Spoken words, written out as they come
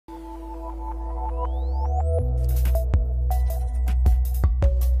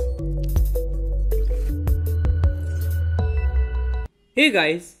Hey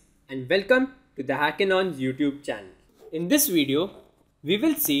guys, and welcome to the Hackinon's YouTube channel. In this video, we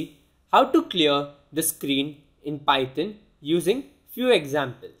will see how to clear the screen in Python using few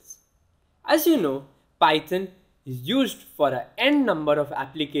examples. As you know, Python is used for an n number of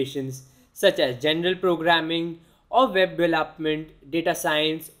applications such as general programming or web development, data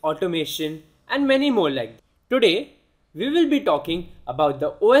science, automation, and many more like that. Today, we will be talking about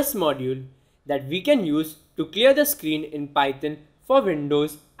the OS module that we can use to clear the screen in Python for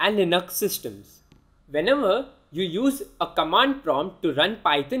Windows and Linux systems. Whenever you use a command prompt to run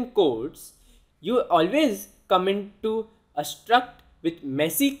Python codes, you always come into a struct with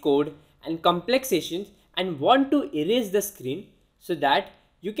messy code and complexations and want to erase the screen so that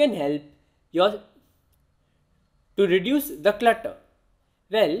you can help to reduce the clutter.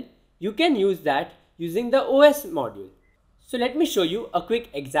 Well, you can use that using the OS module. So let me show you a quick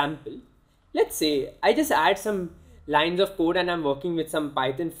example. Let's say I just add some lines of code and I'm working with some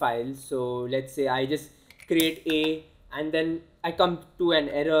Python files. So let's say I just create A and then I come to an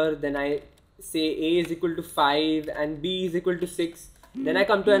error. Then I say A is equal to 5 and B is equal to 6. Then I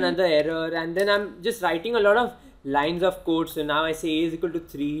come to another error and then I'm just writing a lot of lines of code. So now I say A is equal to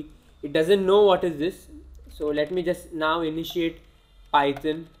 3. It doesn't know what is this. So let me just now initiate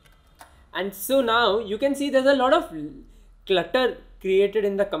Python. And so now you can see there's a lot of clutter created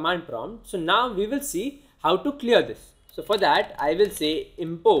in the command prompt. So now we will see how to clear this. So for that I will say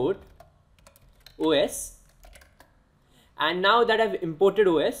import OS, and now that I've imported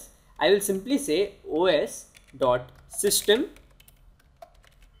OS, I will simply say os.system,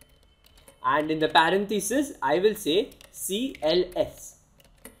 and in the parenthesis I will say CLS.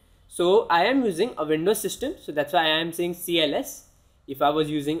 So I am using a Windows system, so that's why I am saying CLS. If I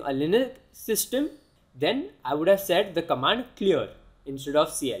was using a Linux system, then I would have said the command clear instead of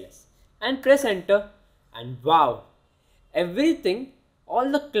CLS and press enter, and wow, everything,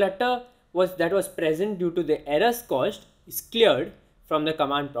 all the clutter that was present due to the errors caused is cleared from the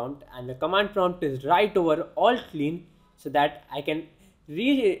command prompt, and the command prompt is right over all clean so that I can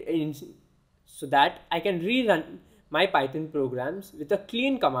rerun my Python programs with a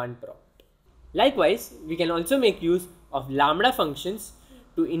clean command prompt. Likewise, we can also make use of lambda functions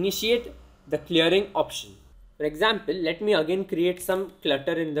to initiate the clearing option. For example, let me again create some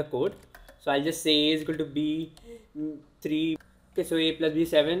clutter in the code. So I'll just say A is equal to B 3. Okay, so A plus B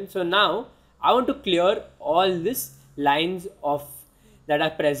 7. So now I want to clear all these lines of that are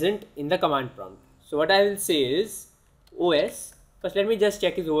present in the command prompt. So what I will say is OS. First, let me just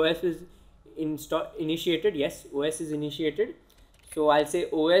check if OS is initiated. Yes, OS is initiated. So I'll say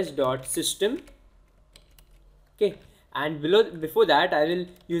os.system. Okay, and before that I will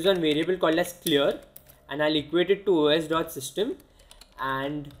use one variable called as clear, and I'll equate it to os.system,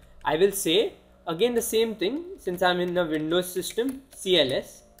 and I will say again the same thing since I'm in the Windows system,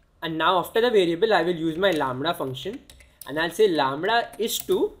 CLS, and now after the variable I will use my lambda function, and I'll say lambda is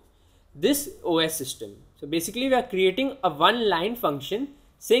to this OS system. So basically we are creating a one line function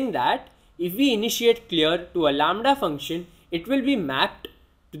saying that if we initiate clear to a lambda function, it will be mapped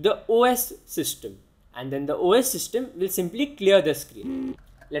to the OS system, and then the OS system will simply clear the screen.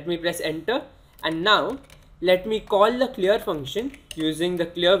 Let me press enter, and now let me call the clear function using the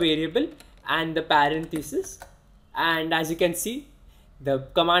clear variable and the parenthesis, and as you can see the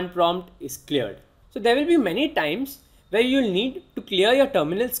command prompt is cleared. So there will be many times where you will need to clear your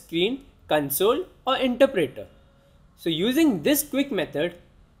terminal screen, console or interpreter. So using this quick method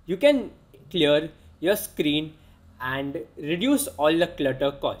you can clear your screen and reduce all the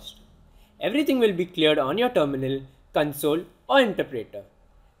clutter caused. Everything will be cleared on your terminal, console or interpreter.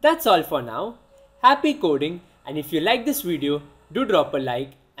 That's all for now. Happy coding, and if you like this video, do drop a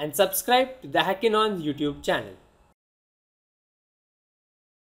like and subscribe to the Hackinon's YouTube channel.